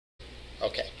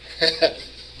Okay.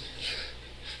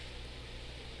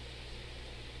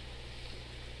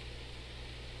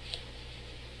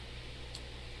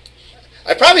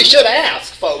 I probably should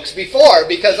ask folks before,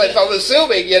 because if I'm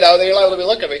assuming, they're liable to be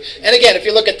looking at me. And again, if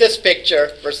you look at this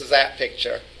picture versus that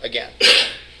picture, again.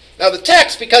 Now the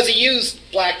text, because he used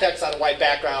black text on a white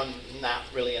background, not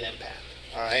really an impact.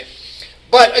 All right?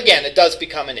 But again, it does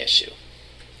become an issue.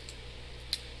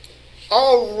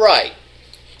 All right.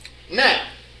 Now,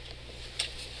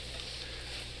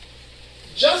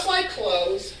 just like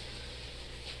clothes,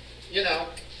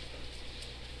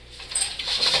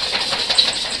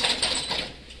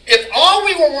 if all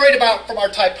we were worried about from our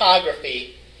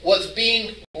typography was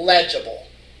being legible,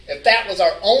 if that was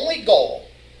our only goal,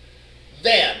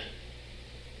 then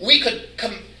we could,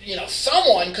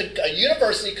 a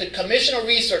university could commission a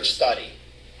research study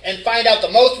and find out the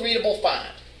most readable font,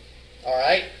 all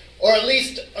right? Or at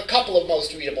least a couple of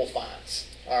most readable fonts,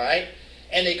 all right?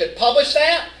 And they could publish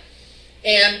that,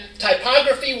 and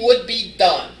typography would be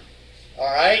done,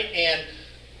 all right? And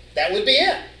that would be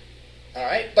it. All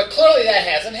right, but clearly that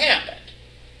hasn't happened.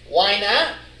 Why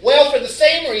not? Well, for the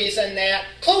same reason that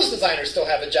clothes designers still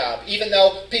have a job, even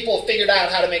though people have figured out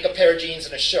how to make a pair of jeans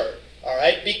and a shirt. All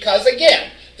right, because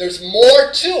again, there's more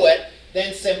to it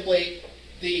than simply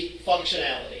the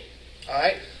functionality. All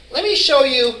right, let me show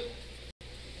you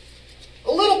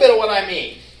a little bit of what I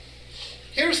mean.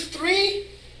 Here's 3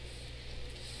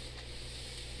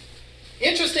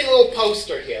 interesting little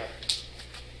poster here.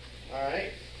 All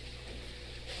right.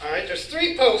 All right, there's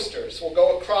 3 posters. We'll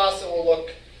go across and we'll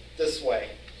look this way.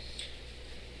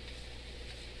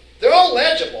 They're all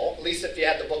legible, at least if you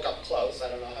had the book up close. I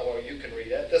don't know how well you can read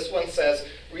it. This one says,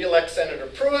 "Re-elect Senator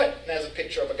Pruitt," and has a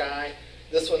picture of a guy.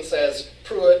 This one says,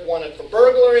 "Pruitt wanted for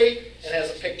burglary," and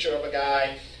has a picture of a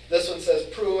guy. This one says,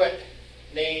 "Pruitt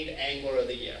named Angler of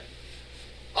the Year."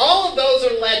 All of those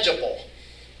are legible.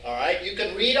 All right, you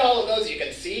can read all of those. You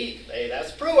can see, hey,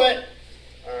 that's Pruitt.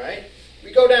 All right,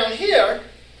 we go down here.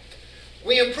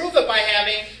 We improve it by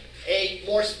having a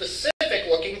more specific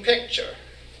looking picture.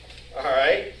 All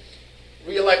right.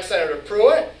 Re-elect Senator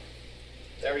Pruitt.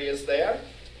 There he is there.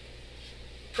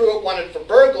 Pruitt wanted for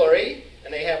burglary,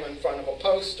 and they have him in front of a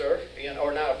poster,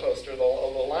 or not a poster, the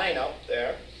lineup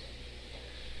there.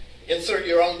 Insert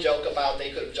your own joke about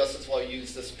they could have just as well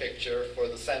used this picture for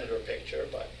the senator picture,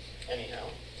 but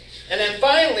anyhow. And then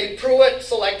finally, Pruitt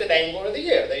selected Angler of the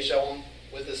Year. They show him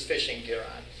with his fishing gear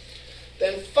on.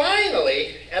 Then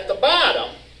finally, at the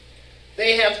bottom,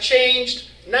 they have changed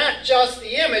not just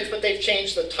the image, but they've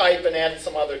changed the type and added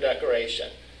some other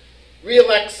decoration.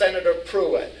 Re-elect Senator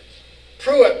Pruitt.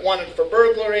 Pruitt wanted for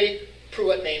burglary.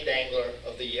 Pruitt named Angler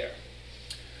of the Year.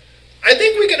 I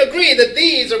think we can agree that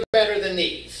these are better than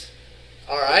these.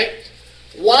 All right?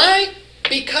 Why?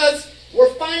 Because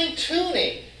we're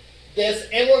fine-tuning this,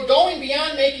 and we're going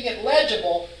beyond making it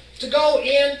legible to go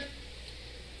in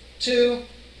to,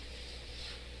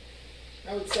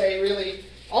 I would say, really,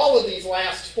 all of these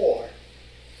last 4.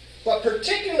 But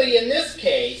particularly in this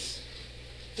case,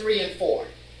 3 and 4.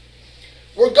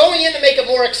 We're going in to make it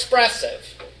more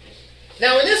expressive.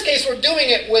 Now, in this case, we're doing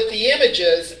it with the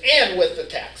images and with the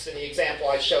text, in the example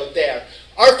I showed there.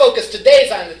 Our focus today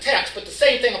is on the text, but the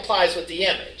same thing applies with the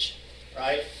image,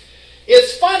 right?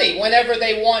 It's funny, whenever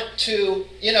they want to,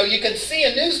 you can see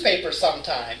a newspaper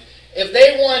sometime. If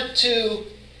they want to,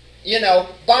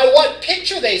 by what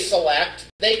picture they select,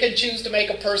 they can choose to make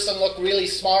a person look really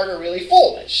smart or really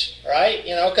foolish, right?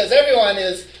 Because everyone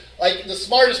is, like, the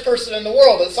smartest person in the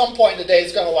world at some point in the day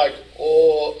is going to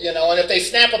and if they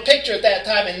snap a picture at that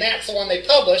time and that's the one they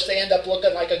publish, they end up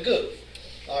looking like a goof,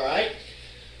 all right?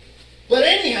 But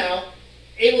anyhow,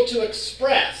 able to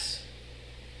express,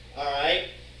 all right,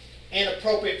 and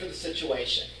appropriate for the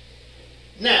situation.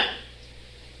 Now,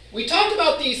 we talked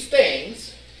about these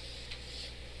things.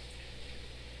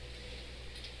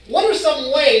 What are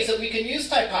some ways that we can use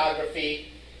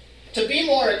typography to be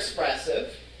more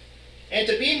expressive and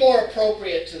to be more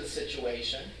appropriate to the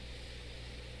situation,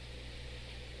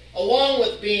 along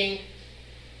with being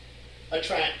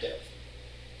attractive?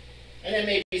 And then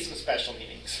maybe some special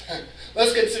meanings.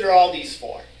 Let's consider all these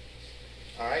 4.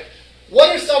 All right. What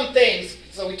are some things?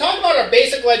 So we talked about our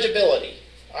basic legibility.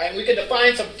 All right. We can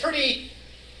define some pretty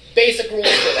basic rules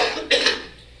for that.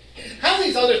 How do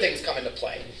these other things come into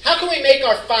play? How can we make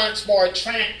our fonts more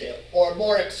attractive, or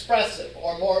more expressive,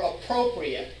 or more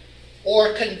appropriate,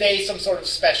 or convey some sort of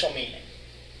special meaning?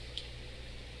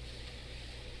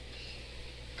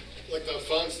 Like the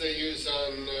fonts they use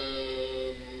on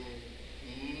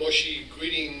mushy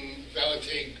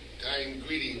Valentine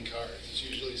greeting cards. It's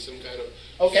usually some kind of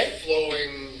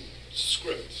flowing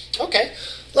script. Okay,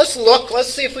 let's look.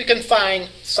 Let's see if we can find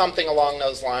something along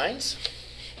those lines.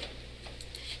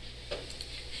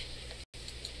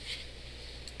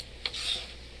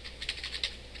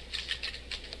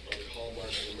 Probably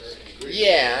Hallmark and American Greed.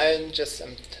 Yeah, and just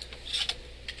some.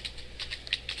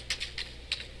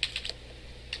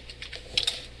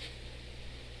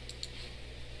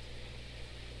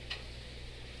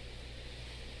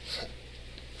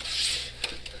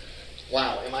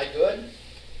 Wow, am I good?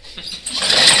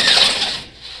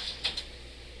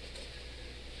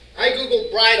 I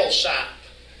googled bridal shop.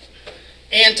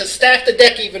 And to stack the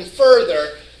deck even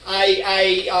further,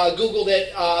 I googled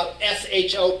it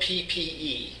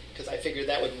SHOPPE, because I figured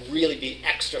that would really be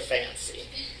extra fancy.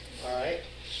 All right?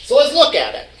 So let's look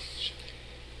at it.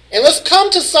 And let's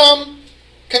come to some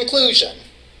conclusion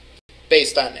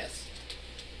based on this.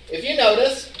 If you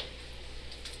notice,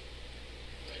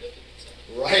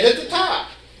 right at the top.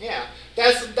 Yeah.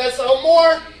 That's a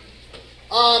more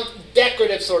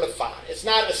decorative sort of font. It's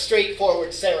not a straightforward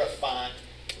serif font,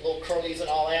 little curlies and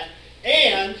all that.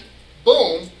 And,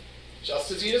 boom,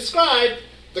 just as you described,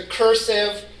 the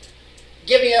cursive,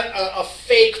 giving it a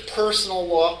fake personal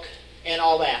look and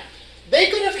all that. They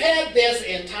could have had this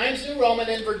in Times New Roman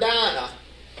and Verdana,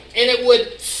 and it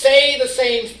would say the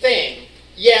same thing,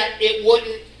 yet it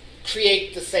wouldn't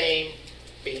create the same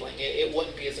feeling. It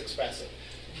wouldn't be as expressive.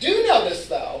 Do notice,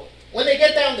 though, when they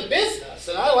get down to business,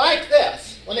 and I like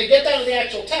this, when they get down to the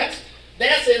actual text,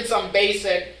 that's in some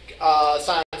basic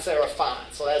sans serif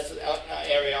font. So that's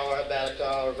Arial or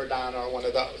Helvetica or Verdana or one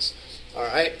of those. All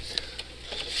right?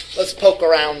 Let's poke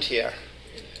around here.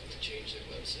 They're going to have to change their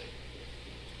website.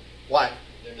 Why?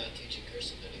 They're not teaching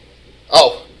cursive anymore.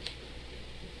 Oh.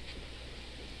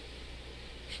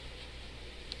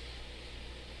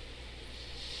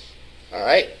 All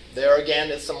right. There again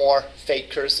is some more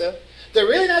fake cursive. They're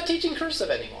really not teaching cursive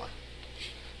anymore.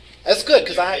 That's good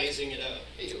because They're phasing it out.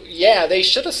 Yeah, they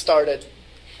should have started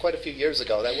quite a few years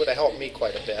ago. That would have helped me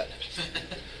quite a bit.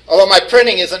 Although my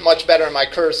printing isn't much better in my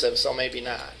cursive, so maybe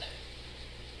not.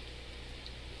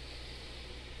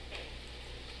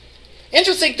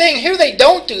 Interesting thing, here they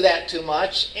don't do that too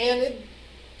much, and it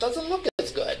doesn't look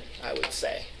as good, I would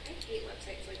say. I hate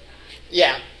websites like that.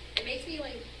 Yeah. It makes me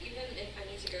like, even if I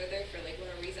need to go there for like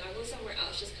whatever reason, I'll go somewhere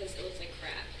else just because it looks like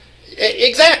crap.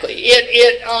 Exactly.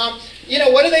 You know,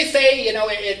 what do they say? You know,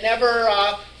 it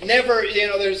never, you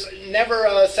know, there's never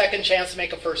a second chance to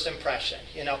make a first impression.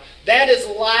 You know, that is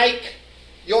like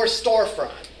your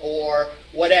storefront or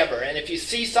whatever. And if you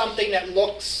see something that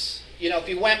looks, you know, if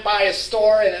you went by a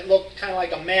store and it looked kind of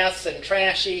like a mess and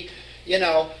trashy, you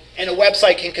know, and a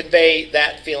website can convey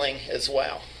that feeling as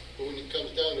well. But when it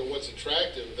comes down to what's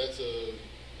attractive, that's a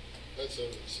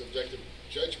subjective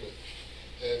judgment,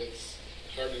 and it's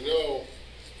hard to know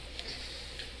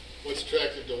what's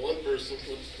attractive to one person.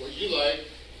 What you like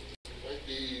might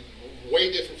be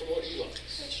way different from what he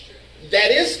likes. That's true.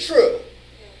 That is true.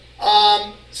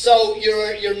 So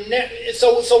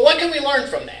so what can we learn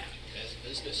from that? As a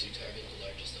business, you target the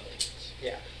largest audience.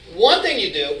 Yeah. One thing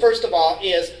you do, first of all,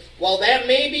 is, while that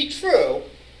may be true,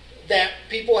 that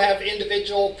people have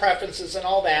individual preferences and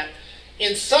all that,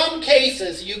 in some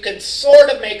cases you can sort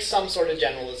of make some sort of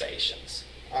generalizations,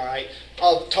 all right,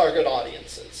 of target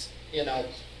audiences. You know,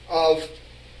 of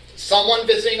someone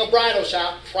visiting a bridal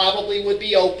shop probably would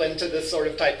be open to this sort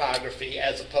of typography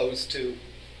as opposed to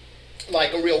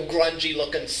like a real grungy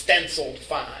looking stenciled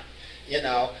font, you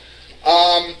know.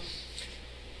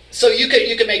 So you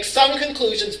could make some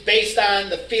conclusions based on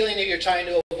the feeling that you're trying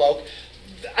to evoke.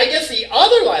 I guess the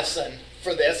other lesson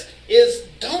for this is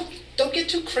don't get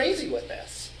too crazy with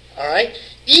this. All right?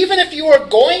 Even if you are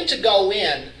going to go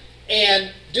in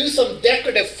and do some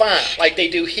decorative font like they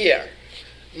do here,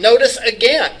 notice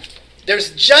again,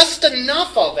 there's just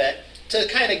enough of it to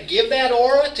kind of give that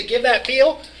aura, to give that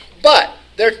feel, but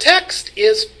their text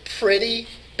is pretty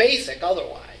basic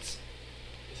otherwise.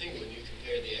 I think when you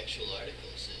compare the actual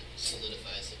articles, it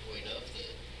solidifies the point of the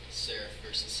serif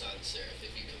versus sans serif.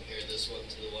 If you compare this one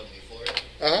to the one before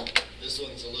it, this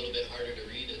one's a little bit harder to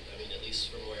read. I mean, at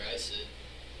least from where I sit.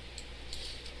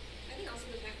 I think also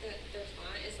the fact that their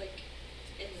font is like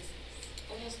in this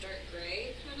almost dark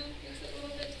gray kind of makes it a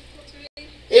little bit difficult to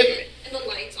read. And the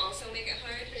lights also make it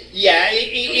hard. Yeah,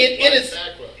 it is.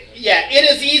 Yeah, it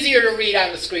is easier to read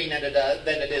on the screen than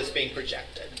it is being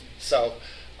projected. So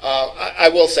I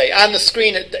will say, on the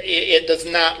screen it does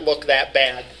not look that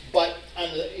bad, but on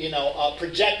the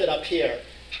projected up here,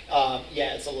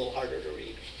 yeah, it's a little harder to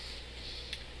read.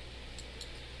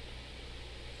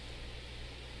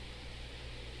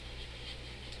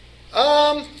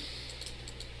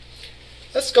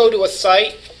 Let's go to a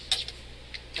site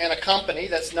and a company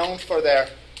that's known for their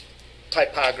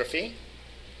typography,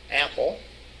 Apple.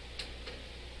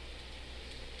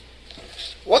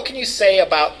 What can you say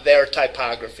about their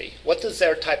typography? What does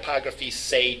their typography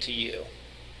say to you?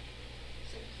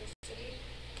 Simplicity.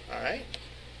 All right.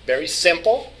 Very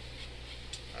simple.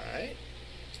 All right.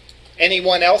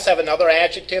 Anyone else have another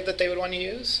adjective that they would want to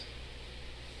use?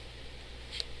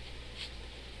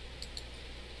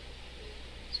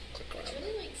 Click around. It's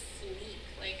really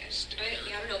like sleek.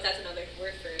 Like I don't know if that's another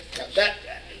word for it. Yeah,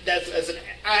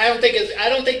 I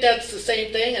don't think that's the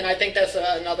same thing, and I think that's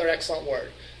another excellent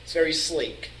word. It's very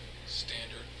sleek.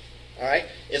 Standard. All right,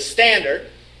 it's standard.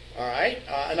 All right.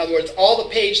 In other words, all the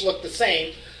pages look the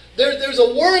same. There's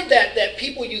a word that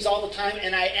people use all the time,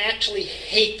 and I actually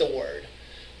hate the word,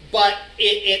 but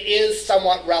it is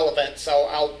somewhat relevant, so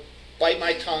I'll bite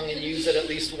my tongue and use it at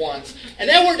least once. And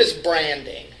that word is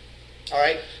branding. All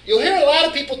right. You'll hear a lot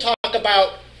of people talk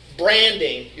about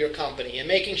branding your company and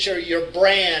making sure your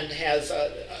brand has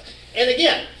and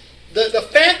again, the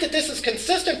fact that this is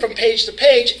consistent from page to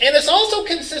page, and it's also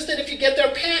consistent if you get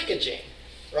their packaging,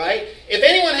 right? If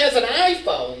anyone has an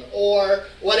iPhone or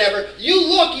whatever,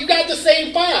 you got the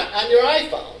same font on your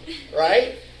iPhone,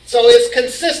 right? So it's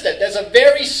consistent. There's a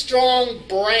very strong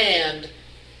brand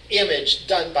image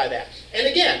done by that. And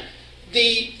again,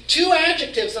 the two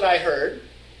adjectives that I heard,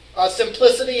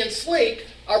 simplicity and sleek,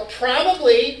 are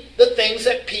probably the things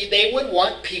that they would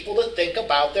want people to think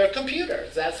about their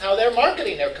computers. That's how they're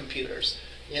marketing their computers.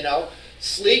 You know,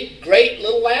 sleek, great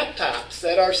little laptops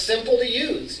that are simple to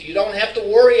use. You don't have to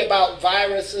worry about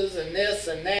viruses and this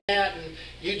and that, and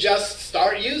you just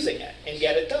start using it and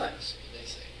get it done.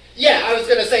 Yeah, I was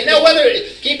going to say, now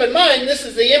keep in mind, this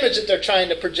is the image that they're trying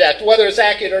to project. Whether it's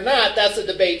accurate or not, that's a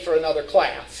debate for another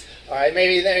class. All right,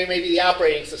 maybe the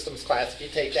operating systems class, if you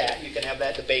take that, you can have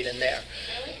that debate in there.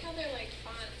 I like how their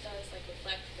font does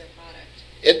reflect their product.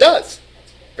 It does,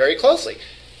 That's cool. very closely.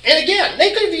 And again,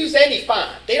 they could have used any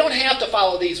font. They don't have to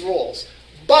follow these rules.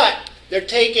 But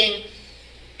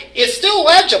it's still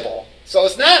legible. So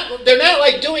they're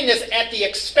not doing this at the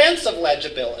expense of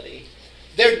legibility.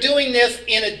 They're doing this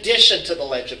in addition to the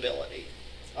legibility.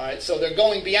 All right, so they're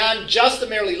going beyond just the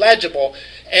merely legible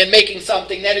and making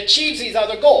something that achieves these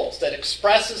other goals, that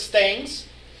expresses things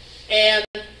and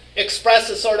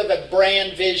expresses sort of a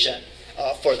brand vision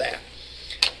for that.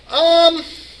 I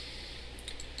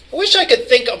wish I could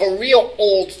think of a real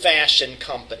old-fashioned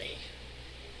company.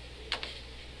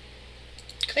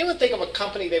 Can anyone think of a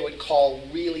company they would call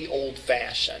really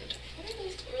old-fashioned? What are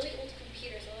those really old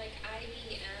computers? They're like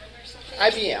IBM or something?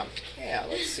 IBM. Yeah,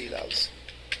 let's see those.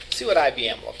 See what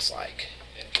IBM looks like.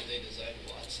 After they designed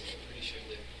Watson, I'm pretty sure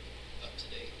they're up to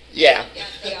date. Yeah. Yeah,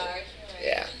 they are. You're right.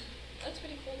 Yeah. That's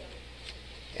pretty cool,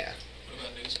 though. Yeah.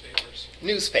 What about newspapers?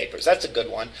 Newspapers, that's a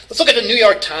good one. Let's look at the New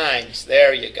York Times.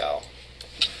 There you go.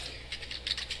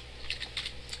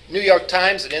 New York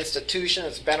Times, an institution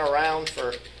that's been around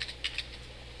for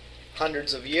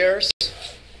hundreds of years.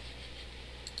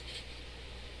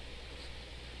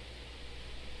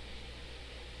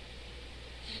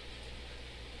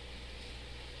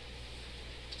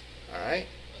 All right.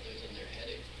 Other than their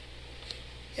heading.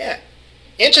 Yeah.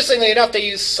 Interestingly enough, they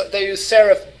use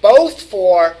serif both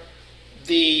for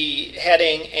the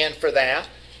heading and for that.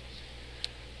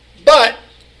 But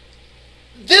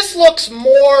this looks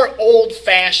more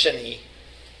old-fashioned-y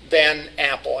than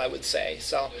Apple, I would say.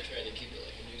 So They're trying to keep it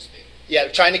like a newspaper. yeah,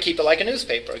 they're trying to keep it like a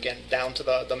newspaper, again, down to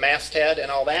the masthead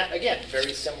and all that. Again,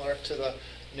 very similar to the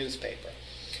newspaper.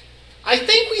 I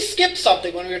think we skipped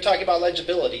something when we were talking about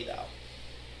legibility, though.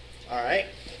 All right?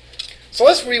 So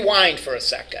let's rewind for a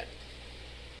second.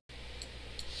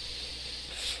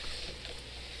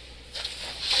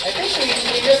 I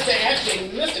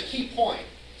think we missed a key point.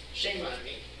 Shame on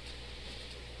me.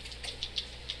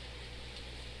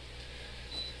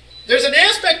 There's an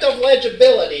aspect of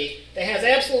legibility that has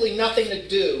absolutely nothing to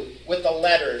do with the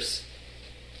letters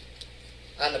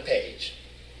on the page.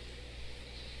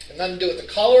 It has nothing to do with the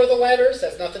color of the letters. It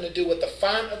has nothing to do with the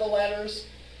font of the letters,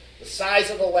 the size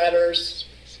of the letters,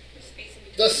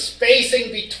 the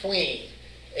spacing between.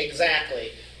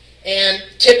 Exactly. And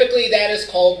typically that is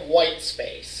called white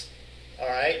space. All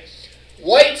right?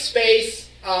 White space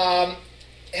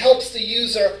helps the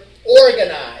user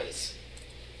organize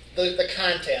the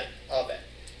content of it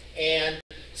and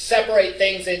separate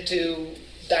things into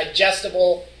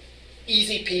digestible,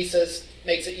 easy pieces,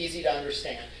 makes it easy to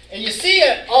understand. And you see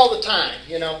it all the time,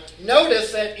 you know.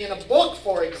 Notice that in a book,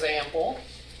 for example,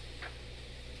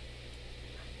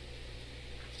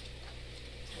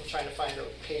 I'm trying to find a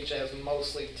page that has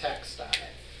mostly text on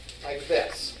it, like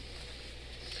this.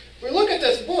 We look at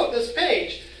this book, this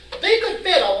page, They could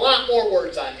fit a lot more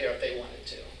words on here if they wanted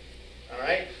to. All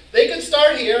right? They could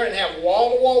start here and have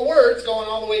wall-to-wall words going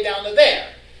all the way down to there.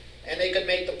 And they could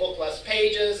make the book less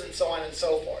pages and so on and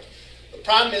so forth. The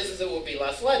problem is it would be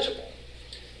less legible.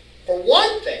 For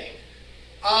one thing,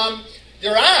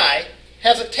 your eye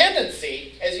has a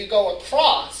tendency, as you go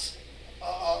across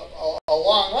a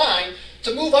long line,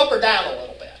 to move up or down a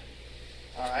little bit.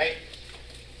 All right?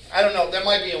 I don't know, there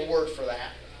might be a word for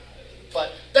that.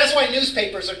 But that's why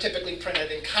newspapers are typically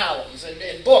printed in columns,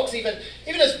 and books, even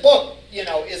this book,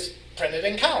 is printed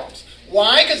in columns.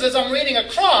 Why? Because as I'm reading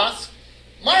across,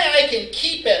 my eye can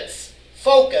keep its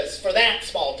focus for that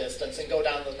small distance and go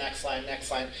down to the next line,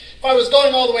 next line. If I was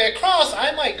going all the way across,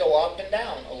 I might go up and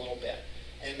down a little bit,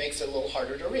 and it makes it a little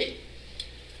harder to read.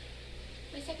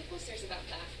 My second poster's about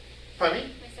that. Pardon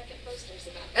me? My second poster's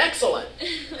about that. Excellent.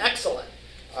 Excellent.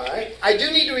 All right. I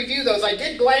do need to review those. I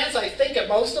did glance, I think, at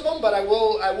most of them, but I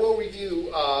will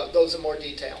review those in more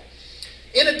detail.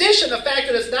 In addition, the fact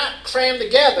that it's not crammed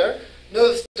together,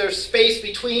 notice there's space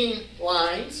between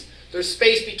lines, there's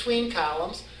space between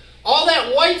columns. All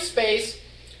that white space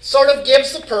sort of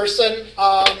gives the person,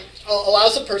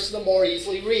 allows the person to more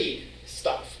easily read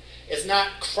stuff. It's not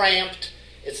cramped.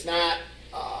 It's not,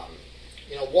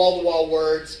 wall-to-wall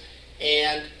words.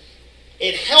 And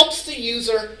it helps the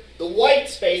user, the white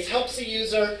space helps the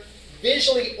user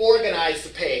visually organize the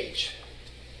page.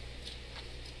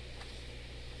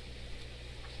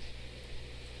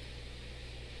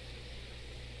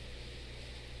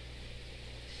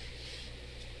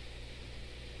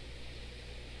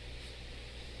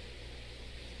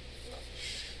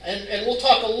 And we'll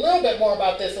talk a little bit more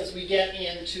about this as we get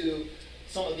into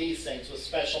some of these things with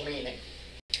special meaning.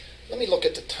 Let me look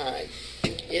at the time.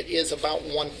 It is about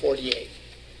 1:48.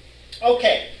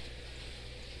 Okay.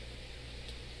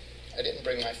 I didn't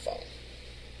bring my phone.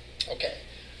 Okay.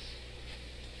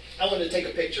 I want to take a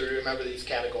picture to remember these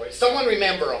categories. Someone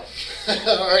remember them.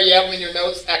 Or you have them in your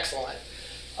notes? Excellent.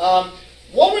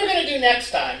 What we're going to do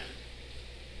next time,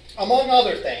 among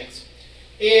other things,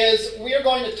 is we are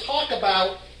going to talk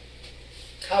about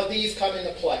how these come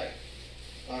into play.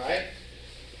 All right?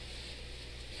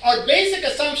 Our basic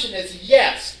assumption is,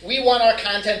 yes, we want our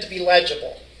content to be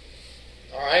legible.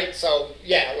 All right? So,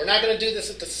 yeah, we're not going to do this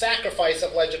at the sacrifice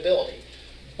of legibility.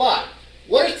 But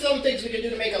what are some things we can do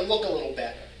to make it look a little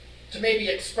better? To maybe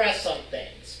express some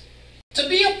things? To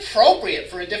be appropriate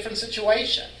for a different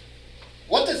situation.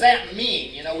 What does that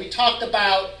mean? We talked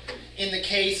about, in the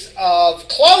case of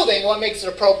clothing, what makes it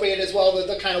appropriate is, well,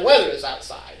 the kind of weather is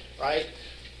outside, right?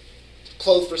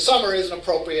 Clothes for summer isn't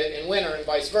appropriate in winter and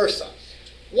vice versa.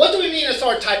 What do we mean as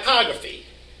our typography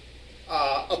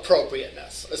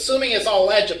appropriateness? Assuming it's all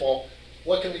legible,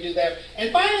 what can we do there?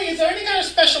 And finally, is there any kind of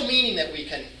special meaning that we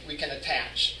can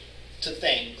attach to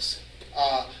things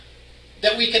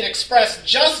that we can express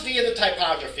just via the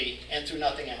typography and through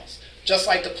nothing else? Just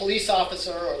like the police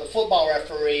officer or the football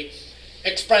referee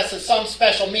expresses some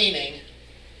special meaning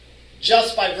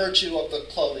just by virtue of the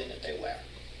clothing that they wear.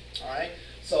 All right?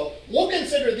 So we'll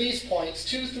consider these points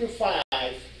 2 through 5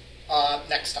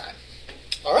 next time.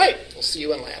 All right, we'll see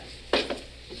you in lab.